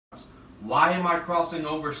Why am I crossing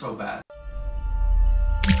over so bad?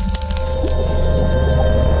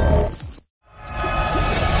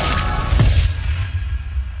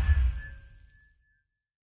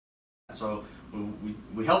 So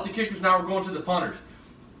we helped the kickers, now we're going to the punters.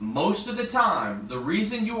 Most of the time, the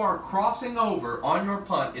reason you are crossing over on your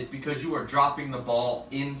punt is because you are dropping the ball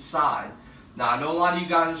inside. Now, I know a lot of you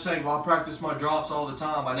guys are saying, well, I practice my drops all the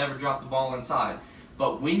time. I never drop the ball inside.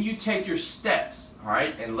 But when you take your steps, all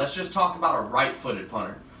right, and let's just talk about a right-footed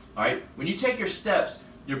punter, all right? When you take your steps,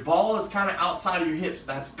 your ball is kind of outside of your hips.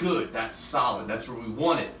 That's good. That's solid. That's where we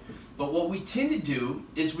want it. But what we tend to do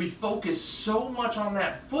is we focus so much on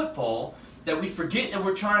that football that we forget that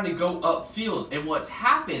we're trying to go upfield. And what's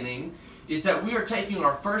happening is that we are taking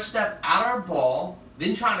our first step at our ball,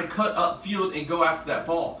 then trying to cut upfield and go after that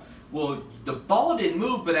ball. Well, the ball didn't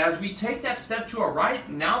move, but as we take that step to our right,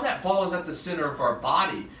 now that ball is at the center of our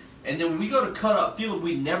body. And then when we go to cut upfield,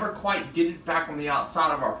 we never quite get it back on the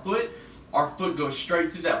outside of our foot. Our foot goes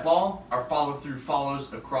straight through that ball. Our follow-through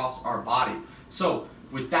follows across our body. So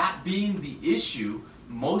with that being the issue,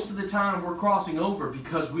 most of the time we're crossing over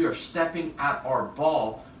because we are stepping at our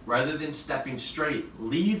ball rather than stepping straight.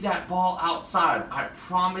 Leave that ball outside. I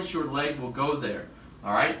promise your leg will go there.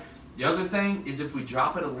 All right? The other thing is if we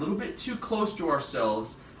drop it a little bit too close to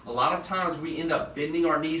ourselves, a lot of times we end up bending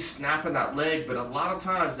our knees, snapping that leg, but a lot of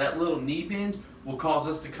times that little knee bend will cause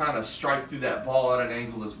us to kind of strike through that ball at an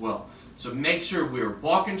angle as well. So make sure we're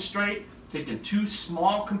walking straight, taking 2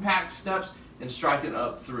 small compact steps, and striking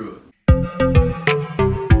up through it.